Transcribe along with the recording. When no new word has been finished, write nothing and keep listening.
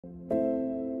Hello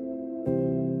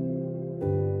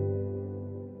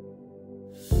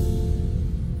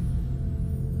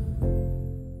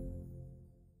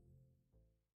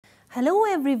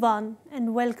everyone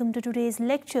and welcome to today's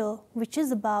lecture, which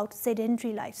is about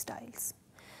sedentary lifestyles.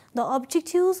 The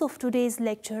objectives of today's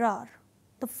lecture are: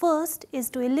 the first is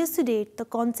to elucidate the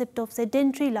concept of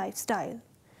sedentary lifestyle.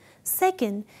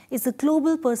 Second is the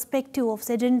global perspective of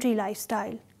sedentary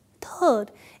lifestyle. Third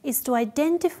is to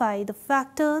identify the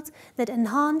factors that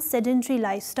enhance sedentary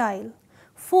lifestyle.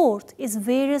 Fourth is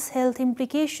various health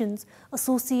implications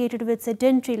associated with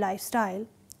sedentary lifestyle.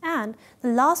 And the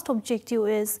last objective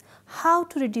is how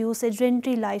to reduce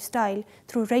sedentary lifestyle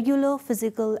through regular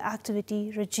physical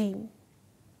activity regime.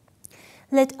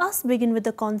 Let us begin with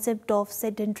the concept of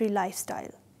sedentary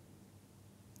lifestyle.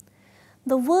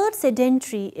 The word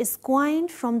sedentary is coined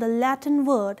from the Latin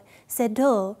word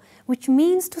sedere, which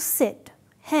means to sit.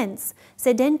 Hence,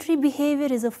 sedentary behavior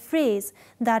is a phrase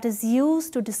that is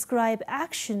used to describe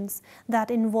actions that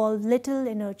involve little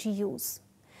energy use.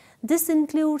 This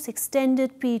includes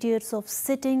extended periods of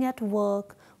sitting at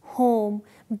work, home,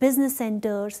 business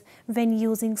centers, when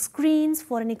using screens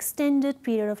for an extended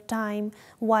period of time,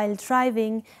 while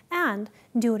driving, and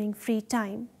during free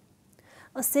time.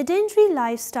 A sedentary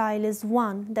lifestyle is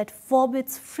one that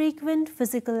forbids frequent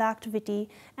physical activity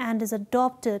and is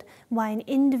adopted by an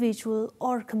individual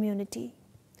or community.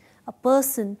 A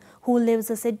person who lives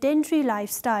a sedentary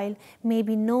lifestyle may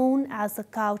be known as a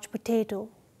couch potato.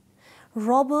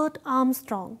 Robert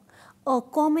Armstrong, a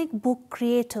comic book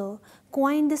creator,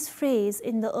 coined this phrase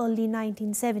in the early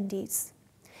 1970s.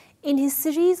 In his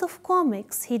series of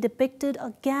comics, he depicted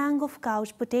a gang of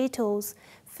couch potatoes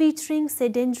featuring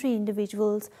sedentary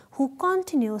individuals who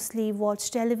continuously watch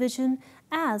television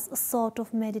as a sort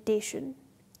of meditation.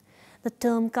 The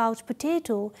term couch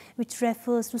potato, which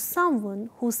refers to someone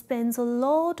who spends a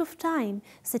lot of time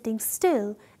sitting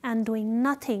still and doing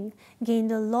nothing,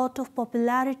 gained a lot of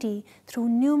popularity through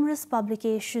numerous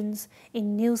publications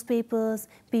in newspapers,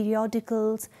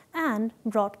 periodicals, and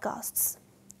broadcasts.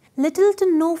 Little to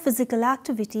no physical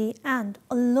activity and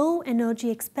a low energy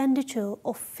expenditure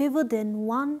of fewer than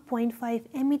 1.5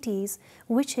 METs,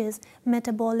 which is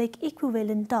metabolic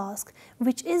equivalent task,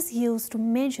 which is used to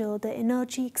measure the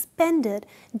energy expended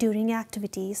during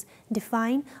activities,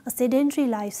 define a sedentary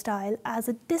lifestyle as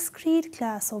a discrete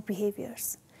class of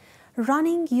behaviors.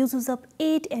 Running uses up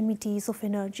 8 METs of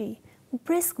energy.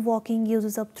 Brisk walking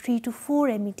uses up 3 to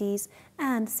 4 METs,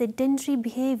 and sedentary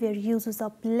behavior uses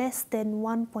up less than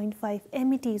 1.5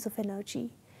 METs of energy.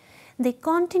 They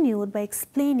continued by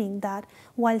explaining that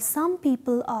while some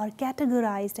people are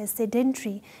categorized as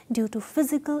sedentary due to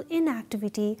physical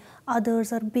inactivity,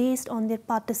 others are based on their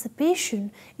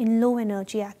participation in low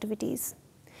energy activities.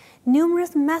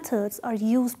 Numerous methods are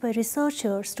used by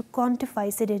researchers to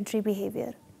quantify sedentary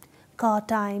behavior. Car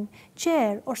time,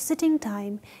 chair or sitting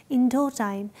time, indoor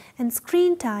time, and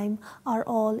screen time are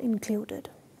all included.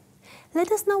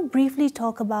 Let us now briefly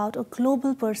talk about a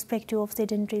global perspective of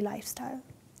sedentary lifestyle.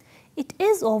 It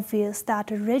is obvious that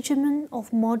a regimen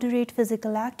of moderate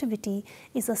physical activity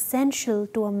is essential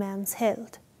to a man's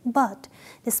health. But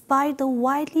despite the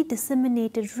widely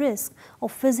disseminated risk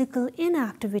of physical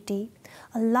inactivity,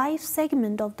 a large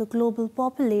segment of the global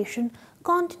population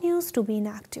continues to be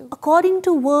inactive. According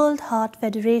to World Heart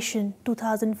Federation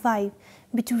 2005,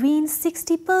 between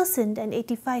 60% and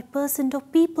 85%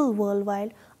 of people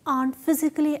worldwide aren't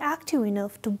physically active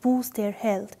enough to boost their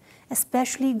health,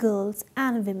 especially girls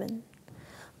and women.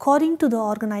 According to the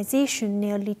organization,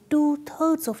 nearly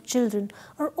 2/3 of children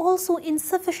are also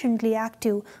insufficiently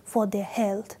active for their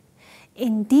health.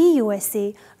 In the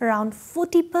USA, around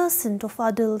 40% of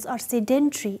adults are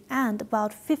sedentary and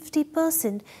about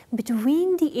 50%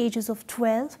 between the ages of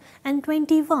 12 and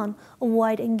 21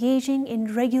 avoid engaging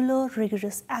in regular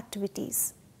rigorous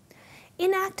activities.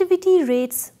 Inactivity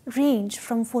rates range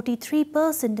from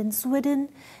 43% in Sweden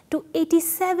to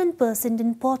 87%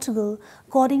 in Portugal,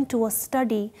 according to a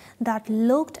study that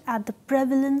looked at the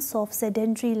prevalence of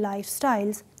sedentary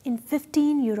lifestyles in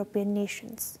 15 European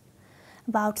nations.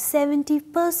 About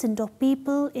 70% of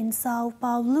people in Sao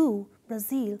Paulo,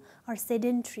 Brazil, are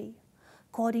sedentary.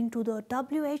 According to the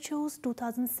WHO's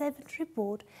 2007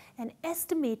 report, an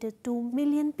estimated 2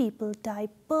 million people die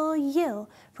per year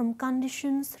from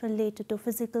conditions related to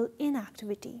physical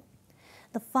inactivity.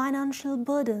 The financial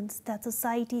burdens that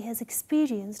society has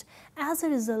experienced as a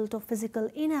result of physical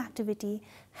inactivity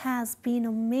has been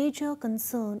a major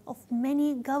concern of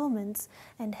many governments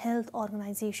and health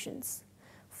organizations.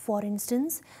 For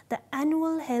instance, the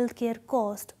annual healthcare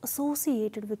cost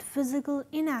associated with physical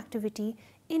inactivity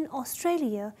in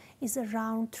Australia is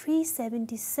around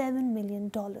 $377 million.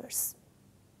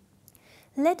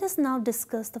 Let us now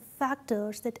discuss the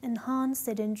factors that enhance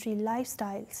sedentary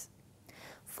lifestyles.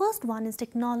 First one is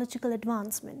technological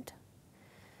advancement.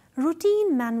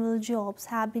 Routine manual jobs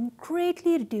have been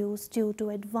greatly reduced due to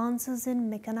advances in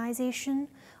mechanization,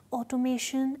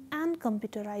 automation, and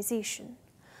computerization.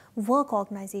 Work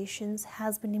organizations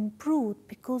has been improved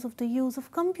because of the use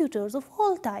of computers of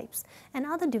all types and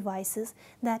other devices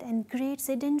that encourage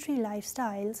sedentary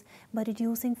lifestyles by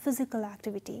reducing physical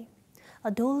activity.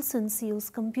 Adolescents use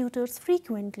computers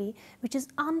frequently, which is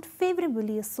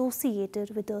unfavorably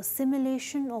associated with the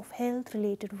assimilation of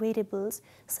health-related variables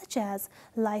such as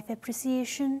life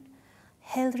appreciation,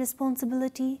 health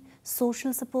responsibility,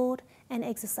 social support, and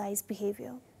exercise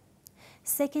behavior.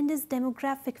 Second is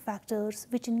demographic factors,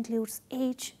 which includes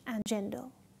age and gender.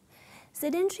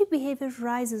 Sedentary behavior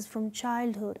rises from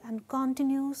childhood and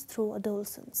continues through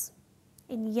adolescence.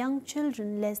 In young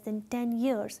children less than 10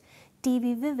 years,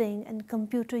 TV viewing and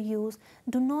computer use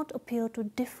do not appear to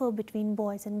differ between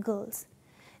boys and girls.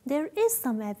 There is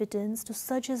some evidence to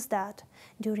suggest that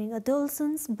during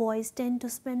adolescence, boys tend to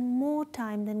spend more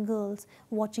time than girls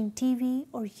watching TV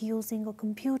or using a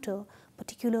computer,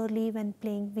 particularly when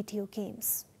playing video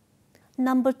games.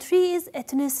 Number 3 is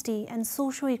ethnicity and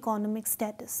socio-economic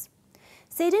status.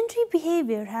 Sedentary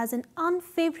behavior has an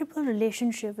unfavorable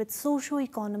relationship with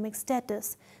socio-economic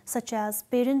status, such as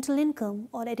parental income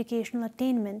or educational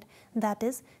attainment. That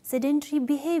is, sedentary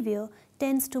behavior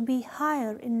tends to be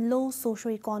higher in low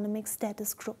socio-economic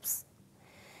status groups.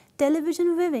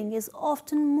 Television viewing is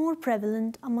often more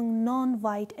prevalent among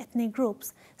non-white ethnic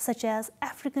groups, such as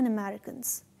African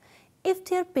Americans. If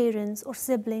their parents or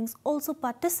siblings also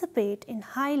participate in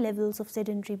high levels of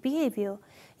sedentary behavior,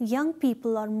 young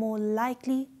people are more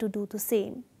likely to do the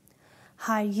same.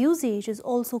 Higher usage is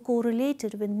also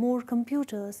correlated with more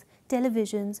computers,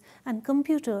 televisions, and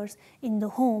computers in the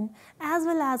home, as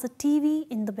well as a TV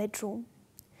in the bedroom.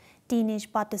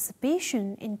 Teenage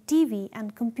participation in TV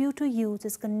and computer use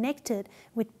is connected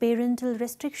with parental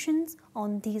restrictions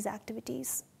on these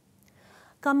activities.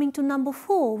 Coming to number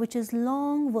 4, which is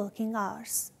long working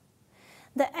hours.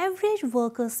 The average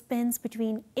worker spends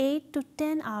between 8 to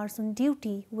 10 hours on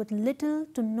duty with little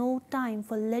to no time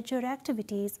for leisure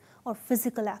activities or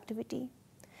physical activity.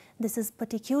 This is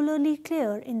particularly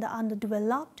clear in the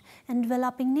underdeveloped and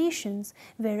developing nations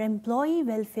where employee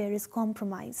welfare is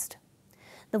compromised.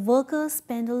 The workers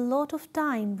spend a lot of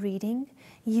time reading,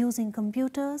 using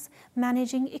computers,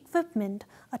 managing equipment,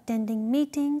 attending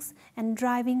meetings, and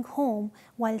driving home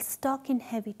while stuck in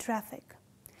heavy traffic.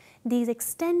 These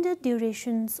extended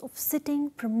durations of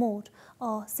sitting promote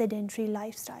a sedentary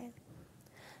lifestyle.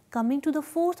 Coming to the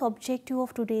fourth objective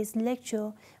of today's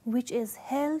lecture, which is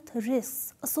health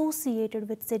risks associated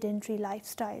with sedentary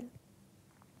lifestyle.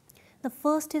 The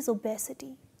first is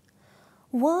obesity.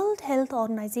 World Health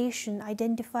Organization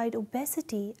identified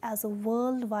obesity as a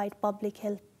worldwide public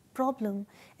health problem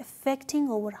affecting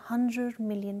over 100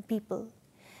 million people.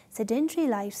 Sedentary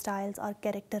lifestyles are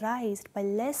characterized by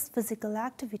less physical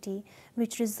activity,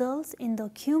 which results in the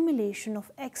accumulation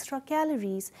of extra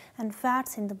calories and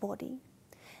fats in the body.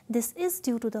 This is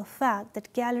due to the fact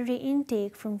that calorie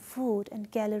intake from food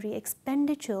and calorie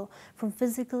expenditure from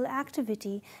physical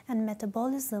activity and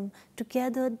metabolism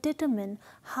together determine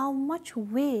how much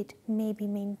weight may be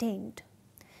maintained.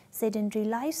 Sedentary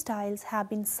lifestyles have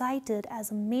been cited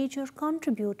as a major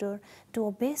contributor to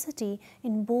obesity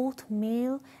in both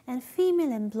male and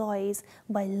female employees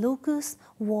by Lucas,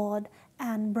 Ward,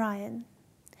 and Bryan.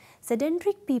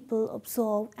 Sedentary people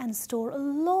absorb and store a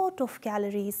lot of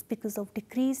calories because of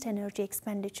decreased energy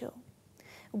expenditure.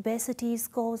 Obesity is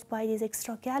caused by these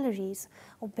extra calories.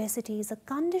 Obesity is a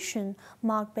condition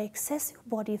marked by excessive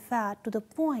body fat to the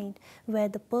point where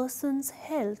the person's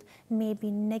health may be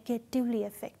negatively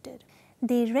affected.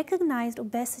 They recognized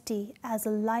obesity as a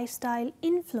lifestyle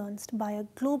influenced by a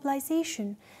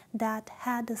globalization that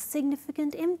had a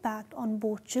significant impact on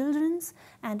both children's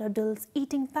and adults'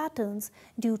 eating patterns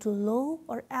due to low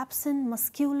or absent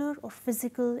muscular or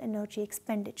physical energy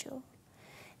expenditure.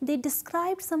 They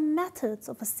described some methods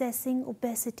of assessing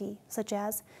obesity such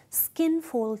as skin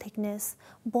fold thickness,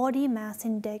 body mass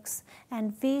index,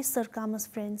 and waist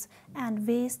circumference and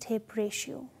waist-hip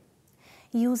ratio.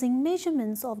 Using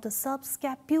measurements of the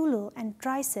subscapular and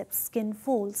triceps skin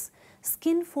folds,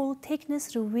 skin fold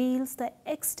thickness reveals the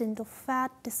extent of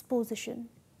fat disposition.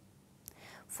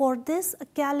 For this, a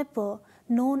caliper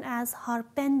known as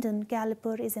Harpenden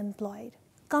caliper is employed.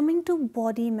 Coming to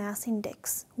body mass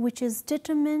index, which is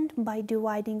determined by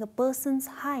dividing a person's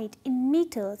height in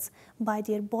meters by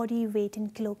their body weight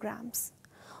in kilograms.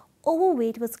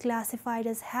 Overweight was classified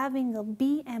as having a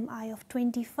BMI of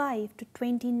 25 to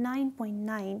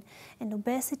 29.9 and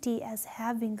obesity as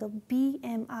having a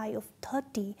BMI of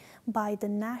 30 by the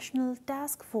National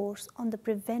Task Force on the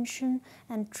Prevention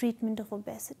and Treatment of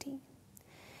Obesity.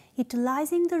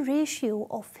 Utilizing the ratio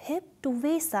of hip to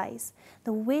waist size,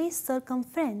 the waist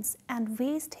circumference and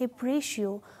waist-hip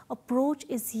ratio approach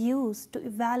is used to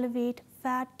evaluate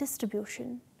fat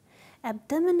distribution.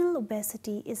 Abdominal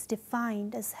obesity is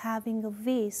defined as having a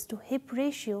waist to hip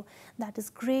ratio that is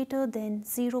greater than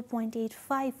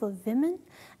 0.85 for women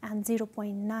and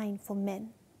 0.9 for men.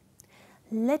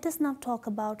 Let us now talk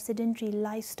about sedentary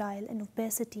lifestyle and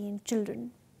obesity in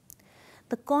children.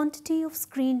 The quantity of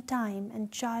screen time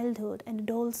and childhood and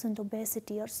adolescent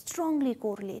obesity are strongly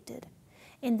correlated.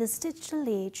 In this digital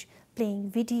age,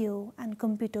 playing video and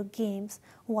computer games,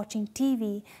 watching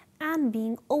TV, and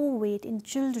being overweight in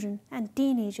children and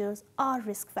teenagers are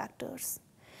risk factors.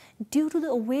 Due to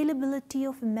the availability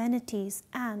of amenities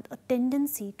and a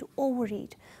tendency to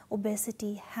overeat,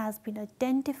 obesity has been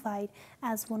identified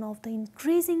as one of the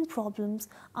increasing problems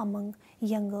among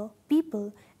younger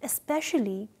people,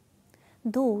 especially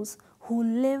those who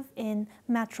live in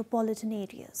metropolitan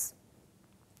areas.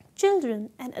 Children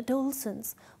and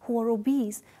adolescents who are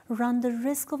obese run the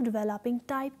risk of developing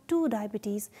type 2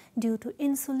 diabetes due to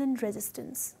insulin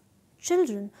resistance.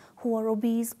 Children who are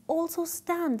obese also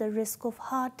stand the risk of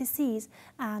heart disease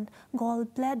and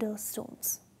gallbladder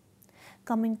stones.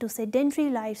 Coming to sedentary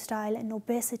lifestyle and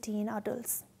obesity in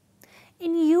adults.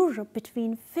 In Europe,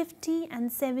 between 50 and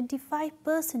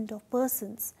 75% of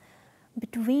persons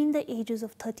between the ages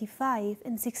of 35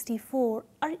 and 64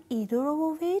 are either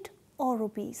overweight or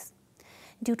obese.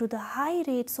 Due to the high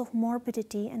rates of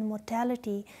morbidity and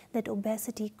mortality that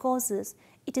obesity causes,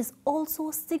 it is also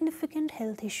a significant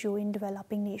health issue in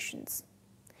developing nations.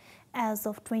 As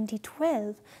of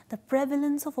 2012, the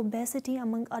prevalence of obesity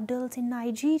among adults in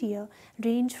Nigeria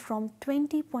ranged from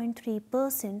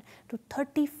 20.3% to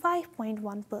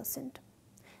 35.1%.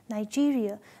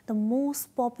 Nigeria, the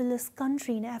most populous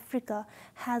country in Africa,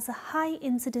 has a high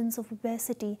incidence of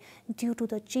obesity due to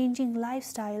the changing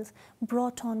lifestyles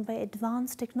brought on by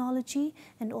advanced technology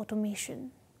and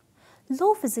automation.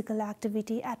 Low physical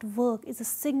activity at work is a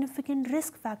significant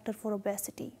risk factor for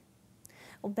obesity.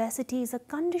 Obesity is a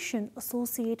condition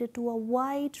associated to a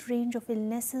wide range of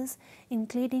illnesses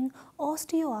including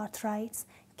osteoarthritis,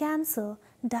 cancer,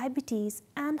 diabetes,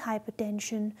 and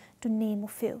hypertension, to name a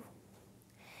few.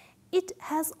 It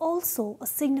has also a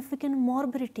significant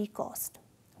morbidity cost,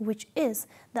 which is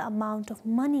the amount of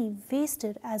money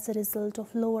wasted as a result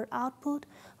of lower output,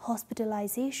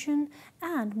 hospitalization,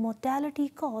 and mortality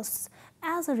costs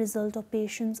as a result of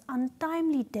patients'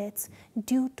 untimely deaths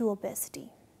due to obesity.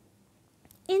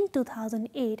 In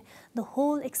 2008, the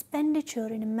whole expenditure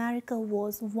in America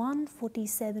was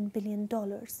 $147 billion.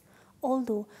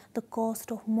 Although the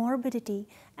cost of morbidity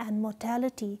and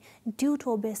mortality due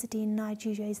to obesity in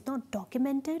Nigeria is not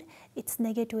documented, its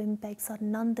negative impacts are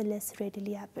nonetheless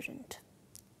readily apparent.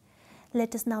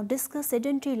 Let us now discuss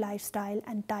sedentary lifestyle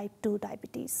and type 2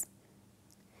 diabetes.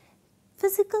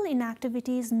 Physical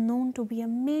inactivity is known to be a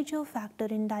major factor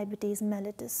in diabetes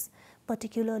mellitus,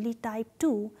 particularly type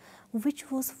 2, which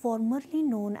was formerly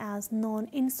known as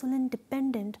non-insulin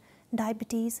dependent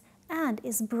diabetes and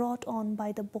is brought on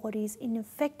by the body's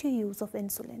ineffective use of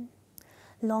insulin.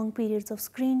 Long periods of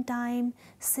screen time,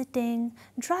 sitting,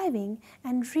 driving,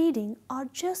 and reading are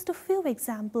just a few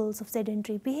examples of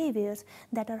sedentary behaviors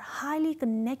that are highly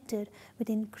connected with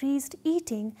increased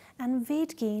eating and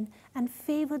weight gain and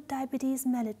favor diabetes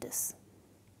mellitus.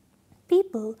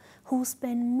 People who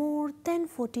spend more than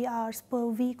 40 hours per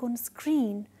week on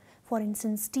screen, for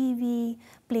instance TV,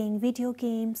 playing video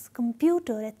games,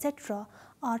 computer, etc.,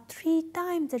 are 3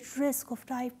 times at risk of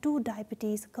type 2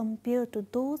 diabetes compared to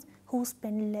those who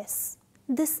spend less.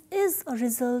 This is a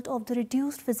result of the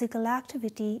reduced physical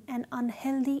activity and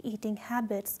unhealthy eating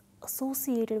habits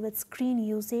associated with screen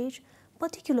usage,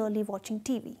 particularly watching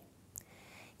TV.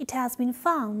 It has been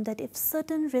found that if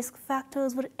certain risk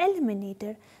factors were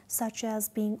eliminated, such as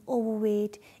being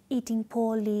overweight, eating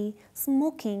poorly,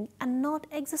 smoking, and not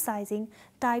exercising,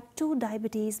 type 2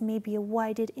 diabetes may be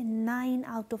avoided in 9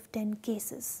 out of 10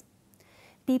 cases.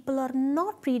 People are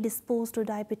not predisposed to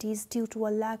diabetes due to a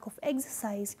lack of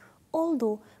exercise,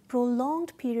 although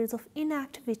prolonged periods of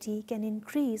inactivity can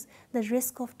increase the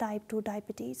risk of type 2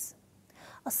 diabetes.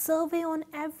 A survey on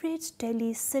average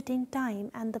daily sitting time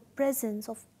and the presence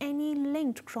of any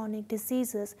linked chronic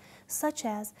diseases such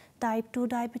as type 2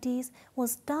 diabetes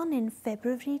was done in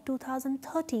February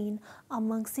 2013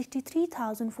 among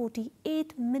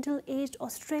 63,048 middle-aged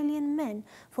Australian men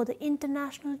for the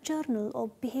International Journal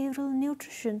of Behavioral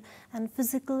Nutrition and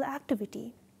Physical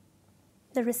Activity.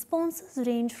 The responses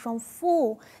range from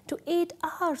 4 to 8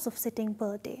 hours of sitting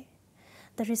per day.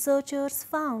 The researchers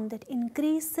found that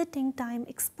increased sitting time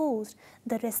exposed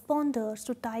the responders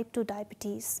to type 2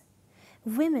 diabetes.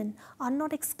 Women are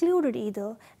not excluded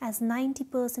either, as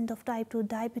 90% of type 2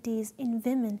 diabetes in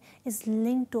women is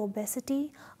linked to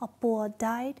obesity, a poor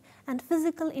diet, and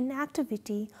physical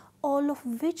inactivity, all of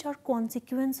which are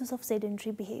consequences of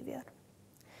sedentary behavior.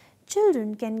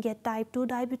 Children can get type 2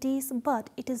 diabetes, but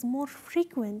it is more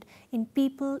frequent in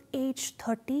people aged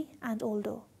 30 and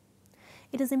older.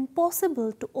 It is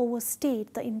impossible to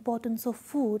overstate the importance of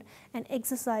food and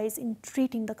exercise in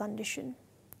treating the condition.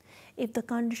 If the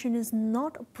condition is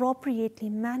not appropriately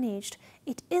managed,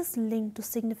 it is linked to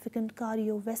significant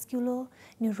cardiovascular,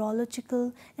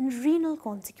 neurological, and renal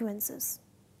consequences.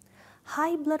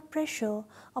 High blood pressure,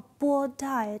 a poor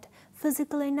diet,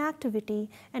 physical inactivity,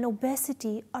 and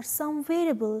obesity are some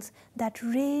variables that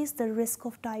raise the risk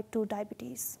of type 2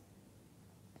 diabetes.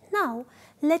 Now,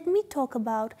 let me talk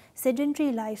about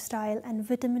sedentary lifestyle and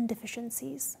vitamin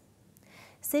deficiencies.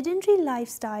 Sedentary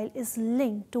lifestyle is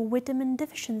linked to vitamin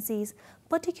deficiencies,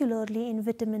 particularly in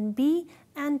vitamin B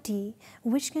and D,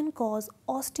 which can cause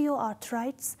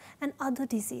osteoarthritis and other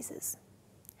diseases.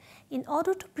 In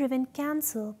order to prevent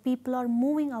cancer, people are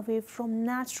moving away from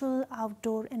natural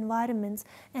outdoor environments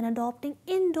and adopting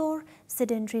indoor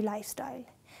sedentary lifestyle.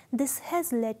 This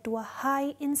has led to a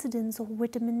high incidence of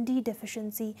vitamin D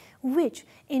deficiency, which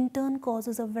in turn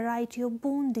causes a variety of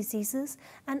bone diseases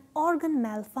and organ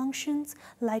malfunctions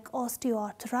like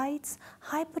osteoarthritis,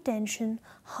 hypertension,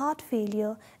 heart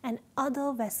failure, and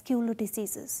other vascular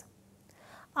diseases.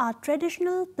 Our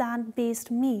traditional plant-based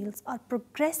meals are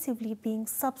progressively being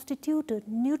substituted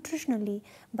nutritionally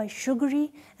by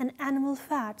sugary and animal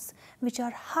fats, which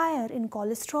are higher in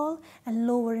cholesterol and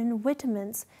lower in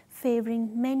vitamins,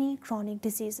 favoring many chronic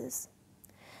diseases.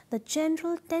 The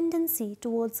general tendency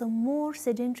towards a more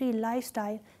sedentary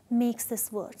lifestyle makes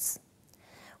this worse.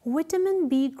 Vitamin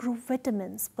B group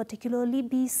vitamins, particularly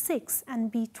B6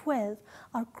 and B12,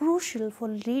 are crucial for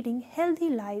leading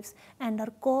healthy lives and are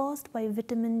caused by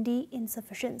vitamin D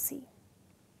insufficiency.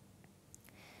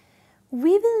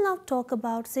 We will now talk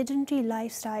about sedentary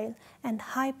lifestyle and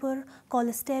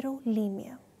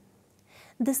hypercholesterolemia.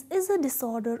 This is a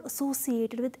disorder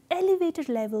associated with elevated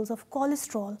levels of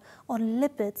cholesterol or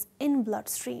lipids in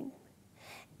bloodstream.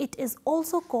 It is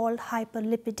also called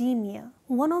hyperlipidemia.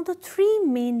 One of the three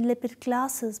main lipid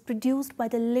classes produced by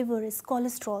the liver is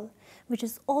cholesterol, which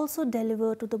is also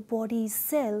delivered to the body's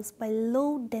cells by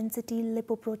low-density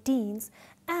lipoproteins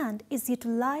and is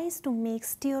utilized to make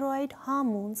steroid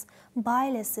hormones,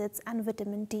 bile acids, and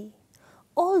vitamin D.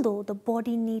 Although the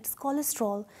body needs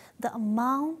cholesterol, the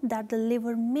amount that the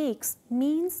liver makes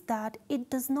means that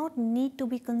it does not need to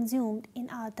be consumed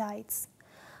in our diets.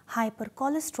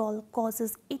 Hypercholesterol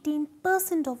causes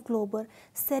 18% of global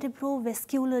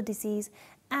cerebrovascular disease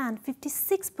and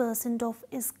 56% of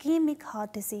ischemic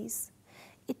heart disease.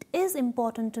 It is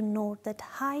important to note that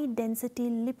high-density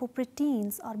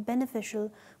lipoproteins are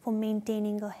beneficial for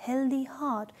maintaining a healthy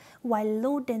heart, while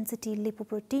low-density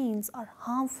lipoproteins are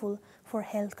harmful for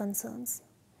health concerns.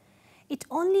 It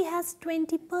only has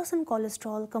 20%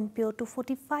 cholesterol compared to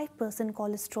 45%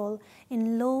 cholesterol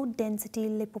in low-density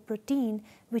lipoprotein,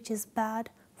 which is bad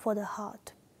for the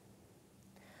heart.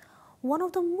 One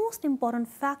of the most important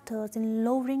factors in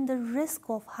lowering the risk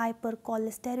of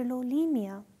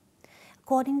hypercholesterolemia,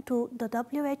 according to the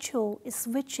WHO, is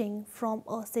switching from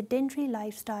a sedentary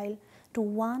lifestyle to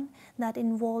one that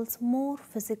involves more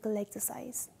physical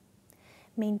exercise.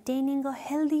 Maintaining a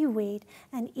healthy weight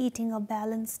and eating a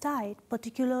balanced diet,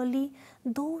 particularly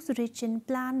those rich in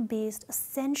plant-based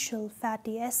essential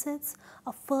fatty acids,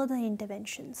 are further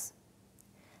interventions.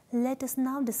 Let us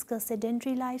now discuss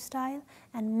sedentary lifestyle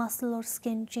and muscle or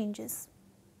skin changes.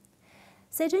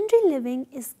 Sedentary living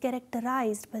is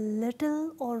characterized by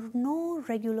little or no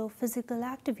regular physical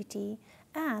activity,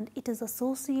 and it is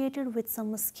associated with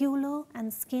some muscular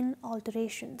and skin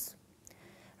alterations.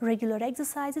 Regular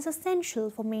exercise is essential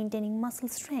for maintaining muscle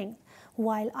strength,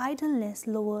 while idleness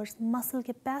lowers muscle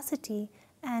capacity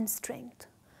and strength.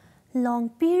 Long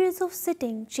periods of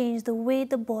sitting change the way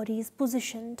the body is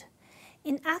positioned.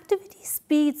 Inactivity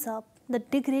speeds up the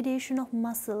degradation of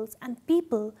muscles, and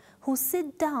people who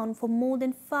sit down for more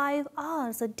than 5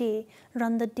 hours a day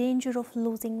run the danger of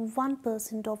losing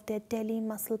 1% of their daily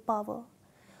muscle power.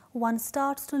 One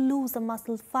starts to lose the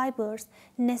muscle fibers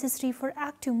necessary for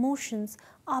active motions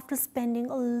after spending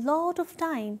a lot of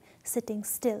time sitting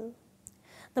still.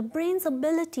 The brain's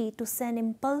ability to send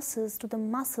impulses to the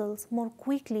muscles more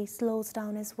quickly slows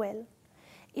down as well.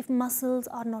 If muscles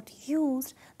are not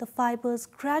used, the fibers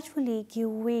gradually give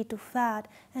way to fat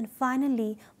and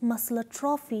finally muscle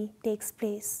atrophy takes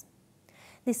place.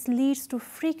 This leads to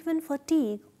frequent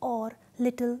fatigue or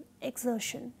little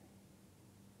exertion.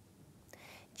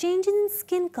 Changes in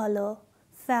skin color,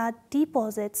 fat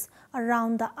deposits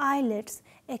around the eyelids,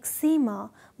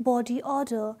 eczema, body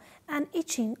odor, and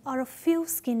itching are a few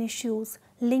skin issues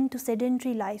linked to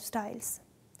sedentary lifestyles.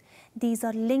 These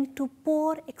are linked to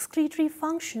poor excretory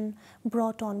function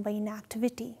brought on by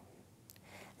inactivity.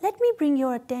 Let me bring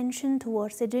your attention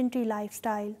towards sedentary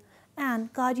lifestyle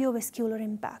and cardiovascular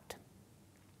impact.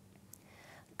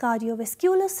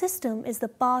 Cardiovascular system is the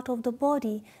part of the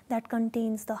body that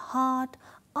contains the heart,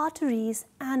 arteries,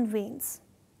 and veins.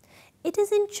 It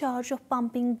is in charge of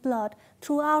pumping blood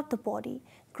throughout the body,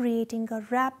 creating a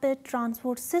rapid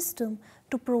transport system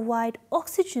to provide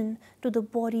oxygen to the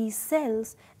body's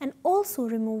cells and also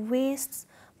remove wastes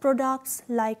products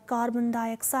like carbon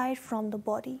dioxide from the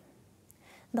body.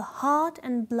 The heart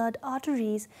and blood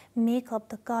arteries make up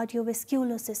the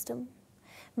cardiovascular system.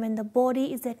 When the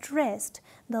body is at rest,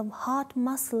 the heart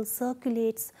muscle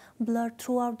circulates blood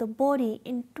throughout the body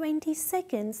in 20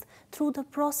 seconds through the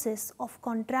process of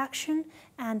contraction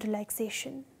and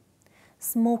relaxation.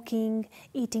 Smoking,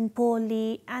 eating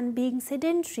poorly, and being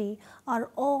sedentary are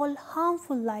all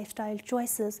harmful lifestyle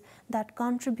choices that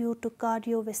contribute to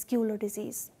cardiovascular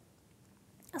disease.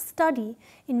 A study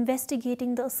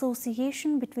investigating the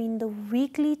association between the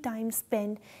weekly time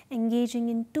spent engaging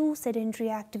in 2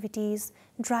 sedentary activities,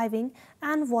 driving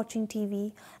and watching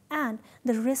TV, and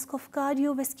the risk of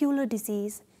cardiovascular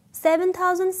disease.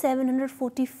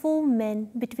 7,744 men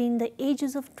between the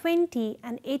ages of 20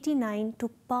 and 89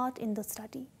 took part in the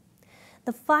study.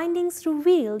 The findings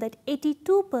reveal that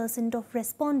 82% of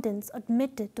respondents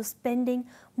admitted to spending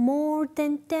more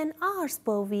than 10 hours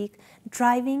per week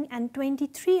driving and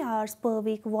 23 hours per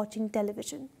week watching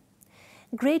television.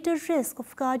 Greater risk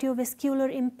of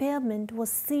cardiovascular impairment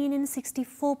was seen in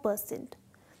 64%.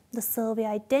 The survey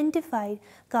identified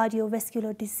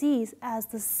cardiovascular disease as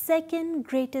the second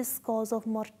greatest cause of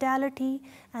mortality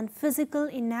and physical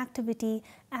inactivity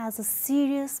as a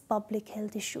serious public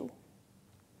health issue.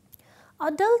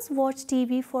 Adults watch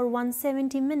TV for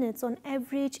 170 minutes on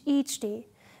average each day,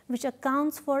 which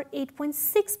accounts for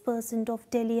 8.6% of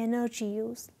daily energy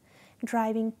use.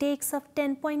 Driving takes up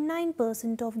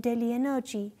 10.9% of daily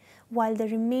energy, while the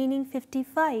remaining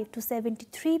 55 to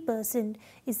 73%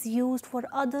 is used for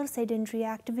other sedentary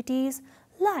activities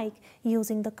like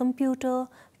using the computer,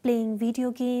 playing video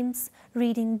games,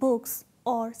 reading books,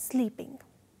 or sleeping.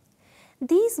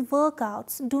 These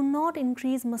workouts do not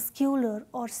increase muscular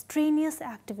or strenuous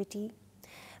activity,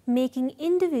 making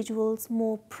individuals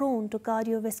more prone to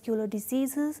cardiovascular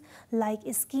diseases like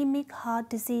ischemic heart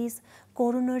disease,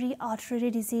 coronary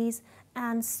artery disease,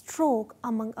 and stroke,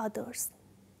 among others.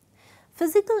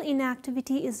 Physical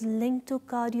inactivity is linked to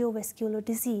cardiovascular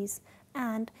disease,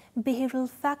 and behavioral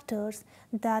factors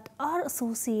that are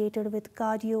associated with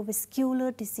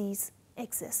cardiovascular disease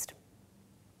exist.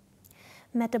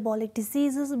 Metabolic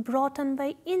diseases brought on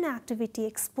by inactivity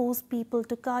expose people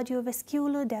to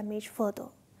cardiovascular damage further.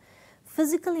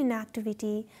 Physical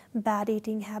inactivity, bad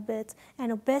eating habits,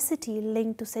 and obesity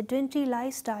linked to sedentary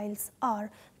lifestyles are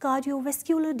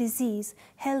cardiovascular disease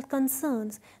health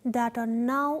concerns that are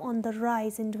now on the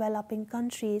rise in developing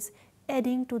countries,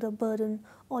 adding to the burden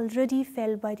already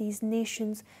felt by these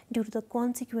nations due to the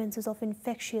consequences of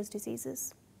infectious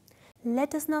diseases.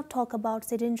 Let us now talk about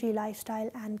sedentary lifestyle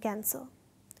and cancer.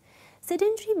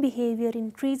 Sedentary behavior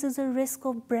increases the risk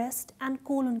of breast and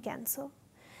colon cancer.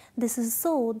 This is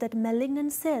so that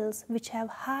malignant cells, which have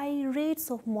high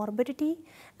rates of morbidity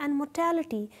and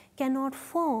mortality, cannot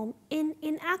form in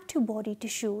inactive body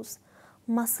tissues,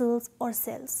 muscles, or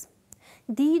cells.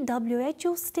 The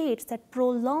WHO states that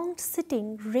prolonged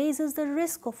sitting raises the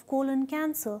risk of colon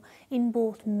cancer in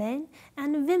both men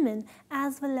and women,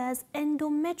 as well as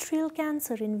endometrial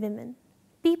cancer in women.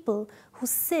 People who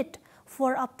sit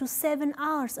for up to 7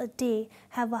 hours a day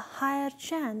have a higher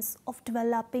chance of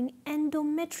developing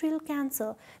endometrial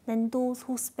cancer than those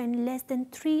who spend less than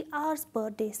 3 hours per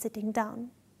day sitting down.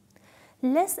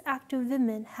 Less active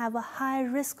women have a higher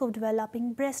risk of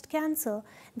developing breast cancer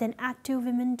than active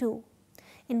women do.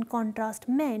 In contrast,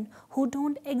 men who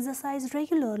don't exercise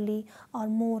regularly are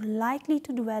more likely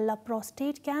to develop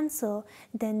prostate cancer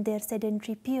than their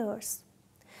sedentary peers.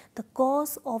 The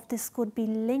cause of this could be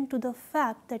linked to the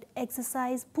fact that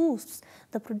exercise boosts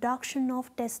the production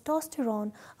of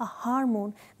testosterone, a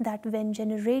hormone that, when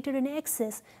generated in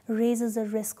excess, raises the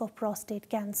risk of prostate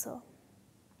cancer.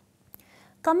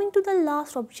 Coming to the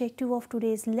last objective of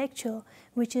today's lecture,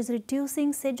 which is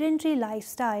reducing sedentary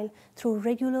lifestyle through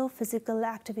regular physical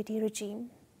activity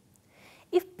regime.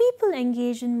 If people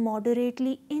engage in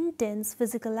moderately intense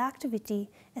physical activity,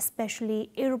 especially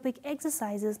aerobic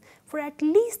exercises, for at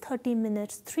least 30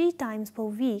 minutes 3 times per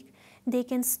week, they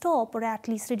can stop or at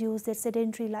least reduce their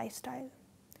sedentary lifestyle.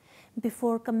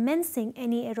 Before commencing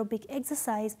any aerobic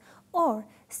exercise or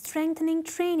strengthening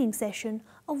training session,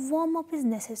 a warm-up is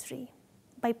necessary.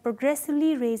 By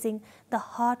progressively raising the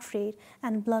heart rate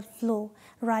and blood flow,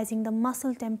 rising the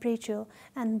muscle temperature,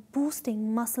 and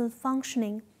boosting muscle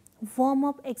functioning,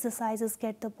 warm-up exercises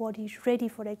get the body ready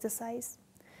for exercise.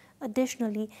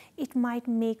 Additionally, it might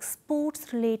make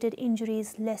sports-related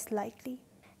injuries less likely.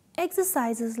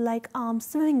 Exercises like arm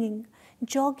swinging,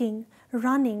 jogging,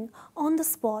 running, on the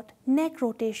spot, neck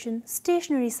rotation,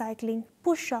 stationary cycling,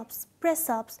 push-ups,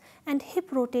 press-ups, and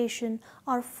hip rotation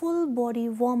are full body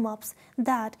warm-ups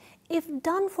that, if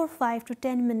done for 5 to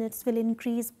 10 minutes, will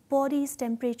increase body's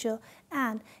temperature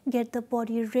and get the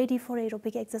body ready for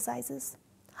aerobic exercises.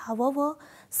 However,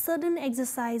 sudden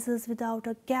exercises without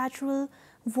a gradual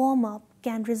warm-up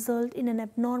can result in an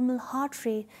abnormal heart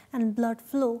rate and blood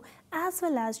flow, as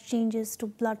well as changes to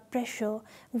blood pressure,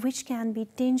 which can be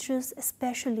dangerous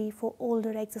especially for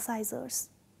older exercisers.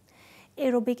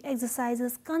 Aerobic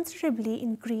exercises considerably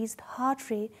increase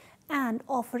heart rate and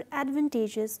offer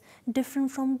advantages different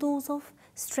from those of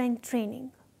strength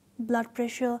training. Blood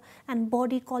pressure and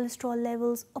body cholesterol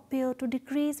levels appear to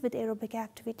decrease with aerobic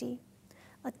activity.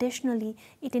 Additionally,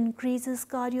 it increases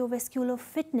cardiovascular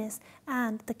fitness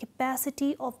and the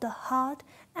capacity of the heart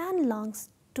and lungs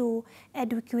to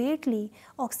adequately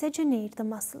oxygenate the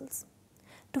muscles.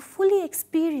 To fully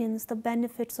experience the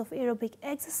benefits of aerobic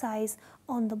exercise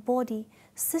on the body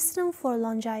system for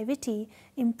longevity,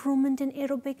 improvement in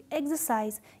aerobic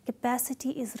exercise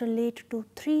capacity is related to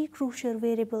 3 crucial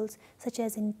variables such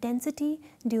as intensity,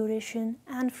 duration,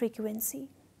 and frequency.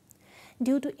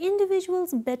 Due to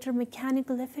individuals' better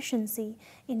mechanical efficiency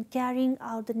in carrying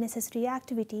out the necessary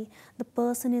activity, the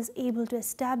person is able to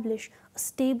establish a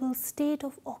stable state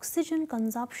of oxygen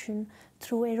consumption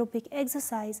through aerobic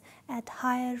exercise at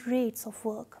higher rates of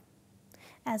work.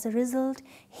 As a result,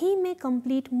 he may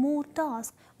complete more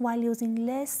tasks while using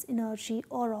less energy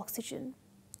or oxygen.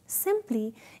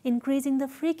 Simply increasing the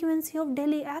frequency of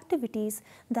daily activities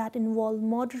that involve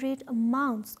moderate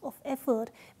amounts of effort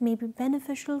may be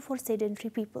beneficial for sedentary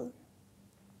people.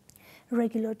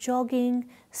 Regular jogging,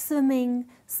 swimming,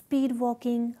 speed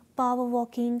walking, power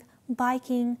walking,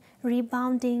 biking,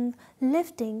 rebounding,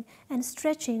 lifting, and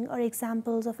stretching are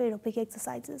examples of aerobic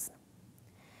exercises.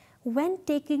 When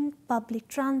taking public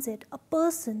transit, a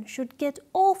person should get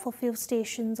off a few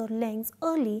stations or lengths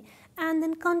early and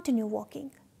then continue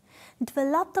walking.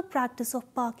 Develop the practice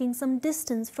of parking some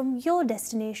distance from your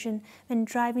destination when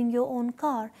driving your own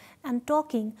car and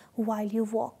talking while you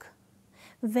walk.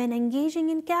 When engaging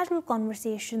in casual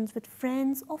conversations with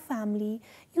friends or family,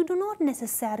 you do not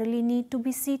necessarily need to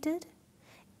be seated.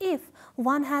 If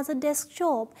one has a desk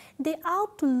job, they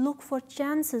ought to look for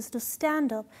chances to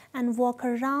stand up and walk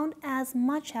around as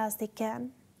much as they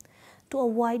can. To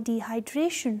avoid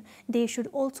dehydration, they should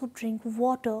also drink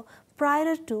water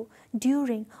prior to,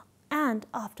 during, and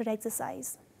after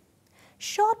exercise.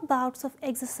 Short bouts of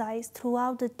exercise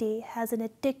throughout the day has an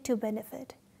addictive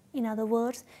benefit. In other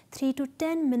words, 3 to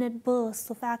 10 minute bursts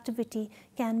of activity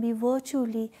can be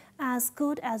virtually as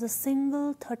good as a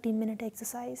single 30-minute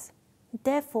exercise.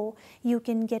 Therefore, you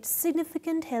can get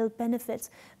significant health benefits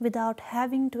without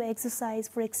having to exercise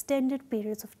for extended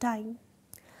periods of time.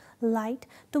 Light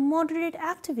to moderate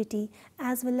activity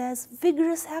as well as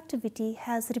vigorous activity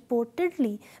has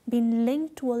reportedly been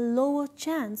linked to a lower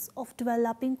chance of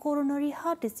developing coronary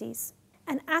heart disease.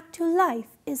 An active life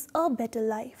is a better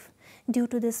life. Due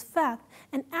to this fact,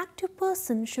 an active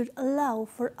person should allow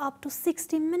for up to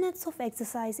 60 minutes of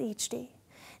exercise each day.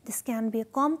 This can be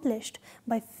accomplished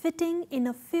by fitting in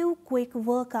a few quick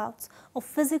workouts or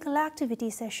physical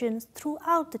activity sessions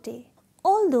throughout the day.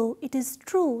 Although it is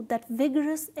true that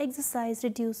vigorous exercise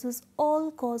reduces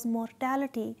all-cause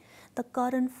mortality, the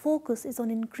current focus is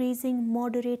on increasing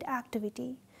moderate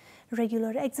activity.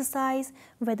 Regular exercise,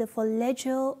 whether for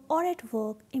leisure or at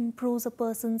work, improves a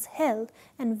person's health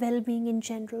and well-being in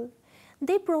general.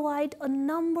 They provide a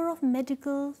number of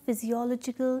medical,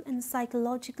 physiological, and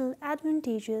psychological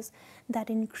advantages that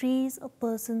increase a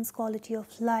person's quality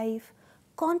of life,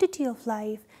 quantity of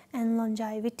life, and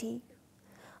longevity.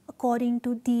 According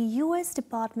to the US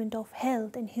Department of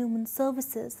Health and Human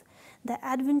Services, the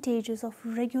advantages of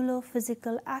regular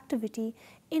physical activity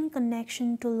in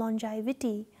connection to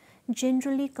longevity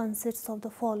generally consists of the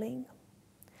following.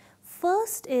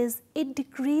 First is it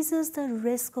decreases the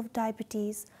risk of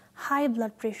diabetes, high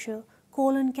blood pressure,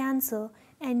 colon cancer,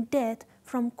 and death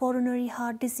from coronary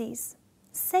heart disease.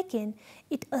 Second,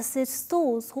 it assists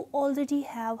those who already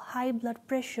have high blood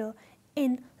pressure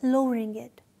in lowering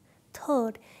it.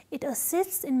 Third, it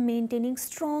assists in maintaining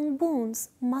strong bones,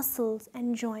 muscles,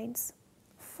 and joints.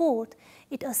 Fourth,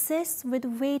 it assists with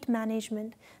weight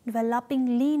management,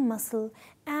 developing lean muscle,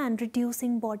 and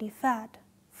reducing body fat.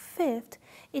 Fifth,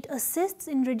 it assists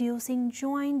in reducing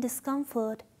joint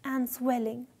discomfort and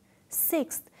swelling.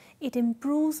 Sixth, it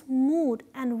improves mood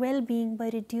and well-being by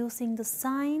reducing the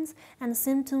signs and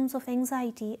symptoms of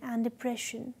anxiety and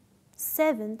depression.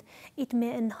 Seventh, it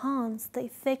may enhance the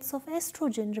effects of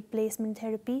estrogen replacement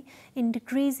therapy in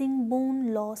decreasing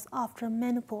bone loss after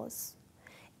menopause.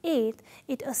 Eighth,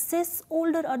 it assists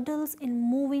older adults in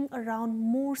moving around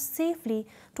more safely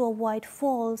to avoid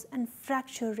falls and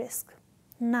fracture risk.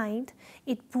 Ninth,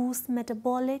 it boosts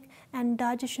metabolic and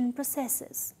digestion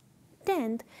processes.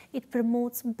 10th, it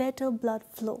promotes better blood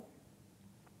flow.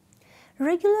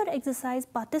 Regular exercise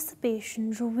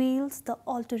participation reveals the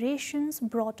alterations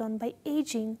brought on by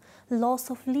aging, loss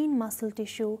of lean muscle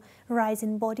tissue, rise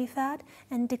in body fat,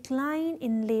 and decline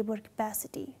in labor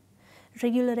capacity.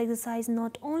 Regular exercise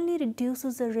not only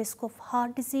reduces the risk of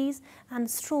heart disease and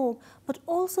stroke, but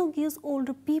also gives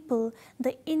older people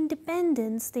the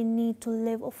independence they need to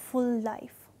live a full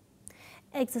life.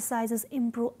 Exercises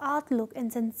improve outlook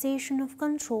and sensation of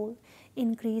control,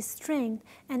 increase strength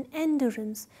and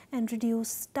endurance, and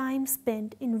reduce time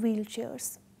spent in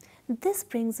wheelchairs. This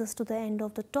brings us to the end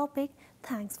of the topic.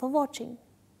 Thanks for watching.